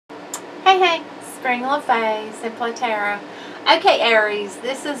Hey, Spring LaFay, Simply Tarot. Okay, Aries,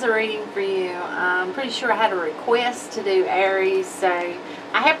 this is a reading for you. I'm pretty sure I had a request to do Aries, so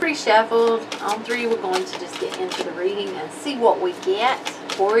I have reshuffled. On three, we're going to just get into the reading and see what we get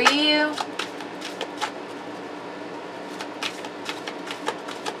for you.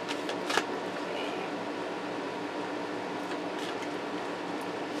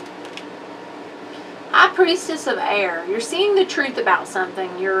 High Priestess of Air. You're seeing the truth about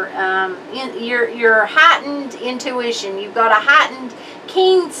something. Your heightened intuition. You've got a heightened,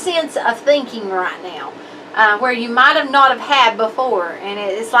 keen sense of thinking right now, where you might have not have had before, and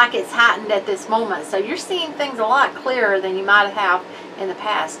it's like it's heightened at this moment. So you're seeing things a lot clearer than you might have in the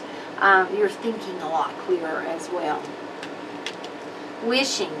past. You're thinking a lot clearer as well.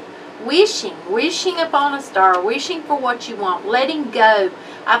 Wishing upon a star, wishing for what you want, letting go.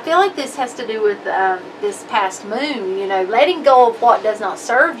 I feel like this has to do with this past moon. You know, letting go of what does not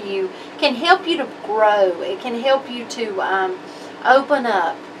serve you can help you to grow. It can help you to open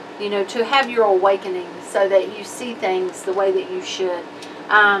up, you know, to have your awakening so that you see things the way that you should.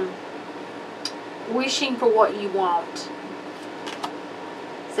 Wishing for what you want.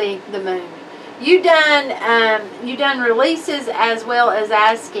 See, the moon. You done releases as well as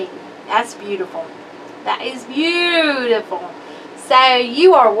asking. That's beautiful. That is beautiful. So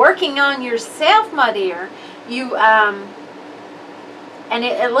you are working on yourself, my dear. You and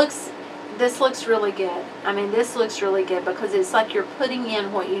this looks really good. I mean, this looks really good because it's like you're putting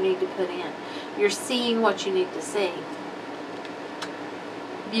in what you need to put in. You're seeing what you need to see.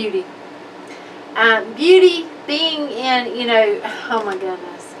 Beauty. Beauty being in, you know, oh my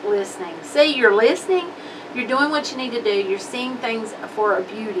goodness, listening. See, you're listening. You're doing what you need to do. You're seeing things for a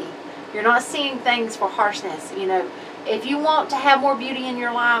beauty. You're not seeing things for harshness. You know, if you want to have more beauty in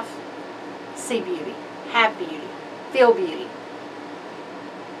your life, see beauty, have beauty, feel beauty.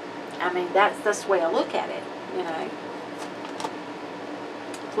 I mean, that's the way I look at it, you know.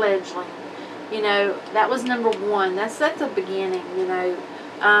 Fledgling. You know, that was number one. That's the beginning, you know.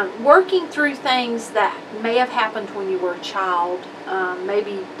 Working through things that may have happened when you were a child.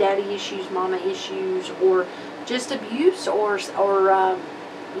 Maybe daddy issues, mama issues, or just abuse, or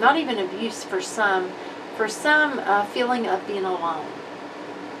not even abuse for some. For some, feeling of being alone.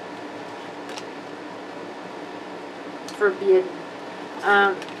 Forbidden.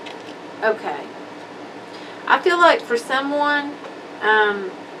 Okay. I feel like for someone,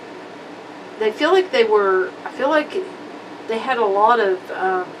 they feel like I feel like they had a lot of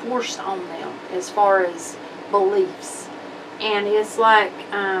force on them as far as beliefs. And it's like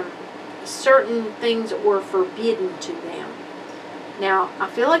certain things were forbidden to them. Now, I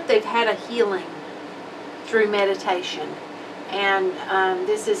feel like they've had a healing through meditation, and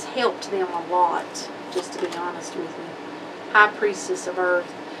this has helped them a lot, just to be honest with you. High Priestess of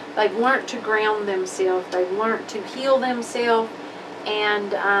Earth. They've learned to ground themselves. They've learned to heal themselves,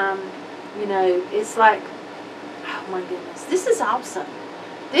 and you know, it's like, oh my goodness, this is awesome.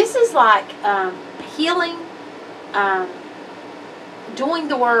 This is like healing, doing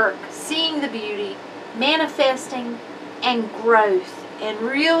the work, seeing the beauty, manifesting, and growth. And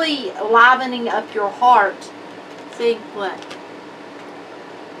really livening up your heart. See, what?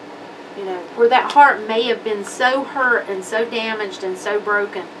 You know, where that heart may have been so hurt and so damaged and so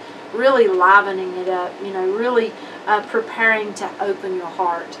broken. Really livening it up. You know, really preparing to open your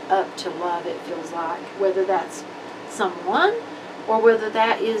heart up to love, it feels like. Whether that's someone or whether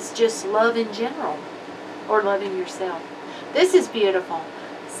that is just love in general. Or loving yourself. This is beautiful.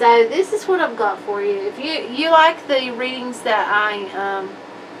 So this is what I've got for you. If you like the readings that I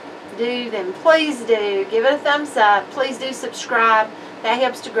do, then please do give it a thumbs up. Please do subscribe. That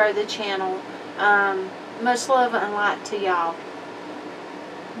helps to grow the channel. Much love and light to y'all.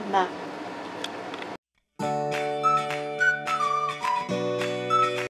 Bye.